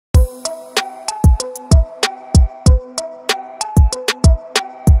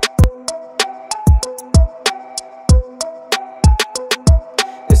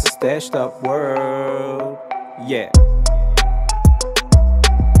Stashed Up World. Yeah.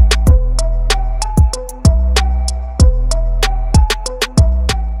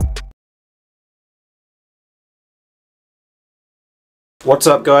 What's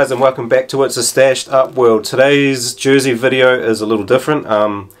up guys, and welcome back to It's a Stashed Up World. Today's jersey video is a little different.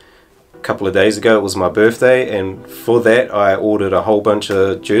 A couple of days ago it was my birthday, and for that I ordered a whole bunch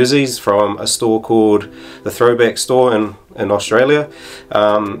of jerseys from a store called the Throwback Store in Australia,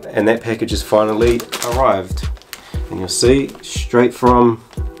 and that package has finally arrived, and you'll see straight from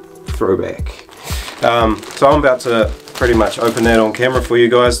Throwback. So I'm about to pretty much open that on camera for you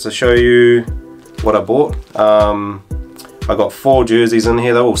guys to show you what I bought. I got 4 jerseys in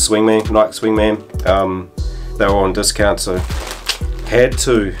here. They're all Swingman, Nike Swingman. They were on discount, so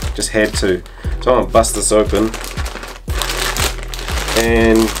just had to. So I'm gonna bust this open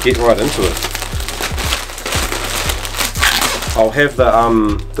and get right into it. I'll have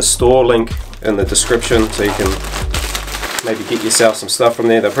the store link in the description, so you can maybe get yourself some stuff from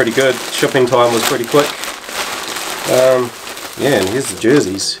there. They're pretty good. Shipping time was pretty quick. Yeah, and here's the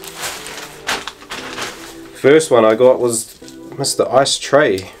jerseys. First one I got was Mr. Ice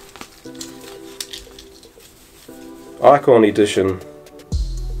Trae Icon Edition.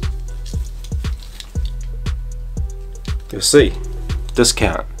 You'll see,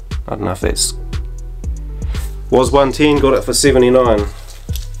 discount. I don't know if that's, was 110, got it for 79.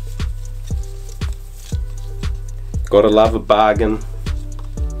 Gotta love a bargain.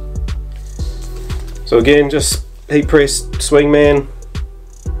 So again, just heat pressed Swingman.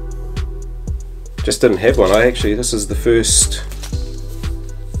 Just didn't have one. This is the first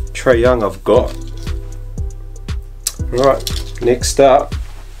Trae Young I've got. Right, next up,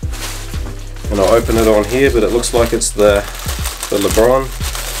 and I'll open it on here, but it looks like it's the LeBron.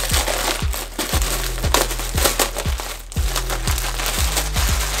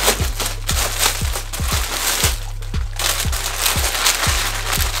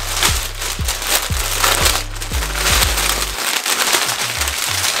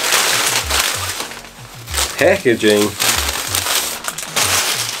 Packaging.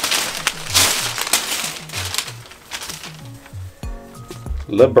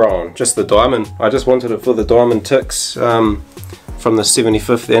 LeBron, just the diamond. I just wanted it for the diamond ticks from the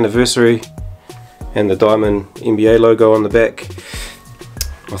 75th anniversary, and the diamond NBA logo on the back.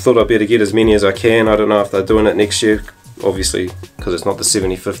 I thought I'd better get as many as I can. I don't know if they're doing it next year, obviously, because it's not the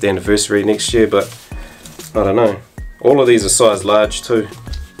 75th anniversary next year, but I don't know. All of these are size large too.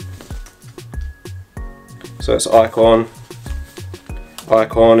 So it's Icon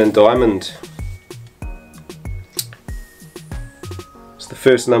and Diamond. It's the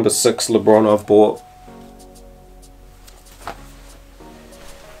first number 6 LeBron I've bought.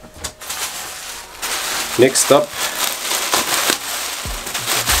 Next up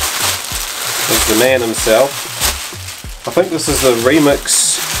is the man himself. I think this is the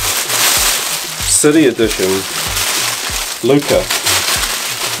Remix City Edition, Luka.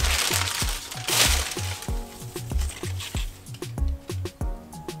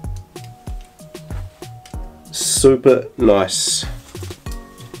 Super nice.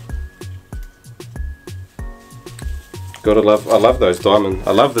 I love those diamond.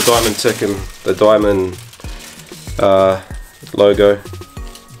 I love the diamond tick and the diamond logo.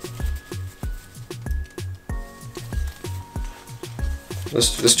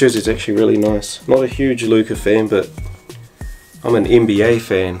 This jersey is actually really nice. Not a huge Luka fan, but I'm an NBA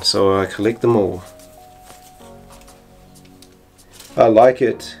fan, so I collect them all. I like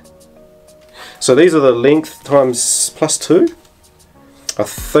it. So these are the length times +2. I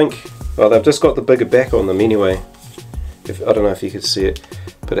think. Well, they've just got the bigger back on them anyway. I don't know if you can see it,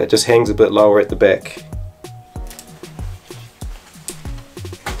 but it just hangs a bit lower at the back.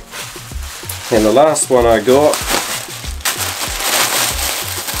 And the last one I got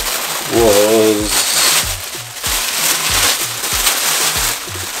was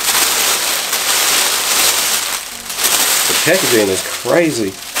the packaging is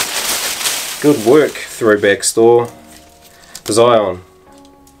crazy. Good work, Throwback Store. Zion.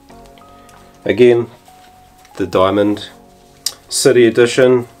 Again, the Diamond City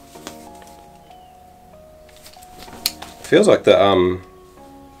Edition. Feels like the I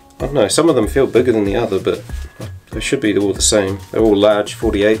don't know, some of them feel bigger than the other, but they should be all the same. They're all large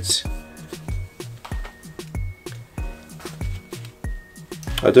 48s.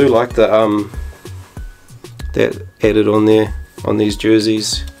 I do like the that added on there on these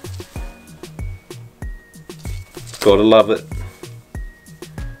jerseys. Gotta love it.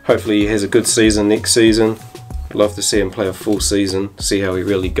 Hopefully he has a good season next season. I'd love to see him play a full season, see how he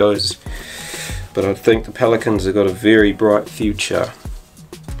really goes. But I think the Pelicans have got a very bright future.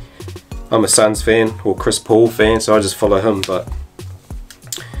 I'm a Suns fan, or Chris Paul fan, so I just follow him, but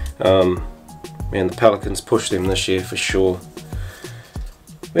man, the Pelicans pushed them this year for sure.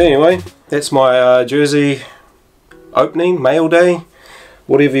 But anyway, that's my jersey opening, mail day,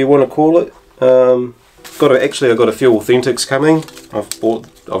 whatever you want to call it. Actually I got a few Authentics coming. I've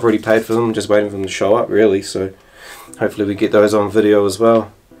already paid for them, just waiting for them to show up really, so hopefully we get those on video as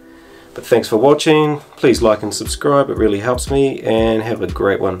well. But thanks for watching, please like and subscribe, it really helps me, and have a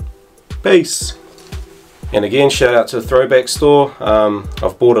great one. Peace! And again, shout out to the Throwback Store.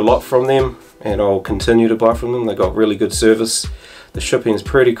 I've bought a lot from them and I'll continue to buy from them. They got really good service. The shipping's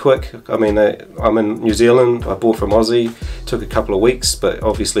pretty quick. I mean, I'm in New Zealand, I bought from Aussie, took a couple of weeks, but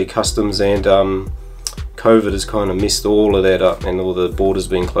obviously customs and COVID has kind of messed all of that up, and all the borders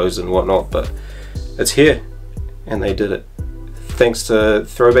being closed and whatnot, but it's here and they did it. Thanks to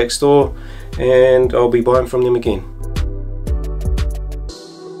Throwback Store, and I'll be buying from them again.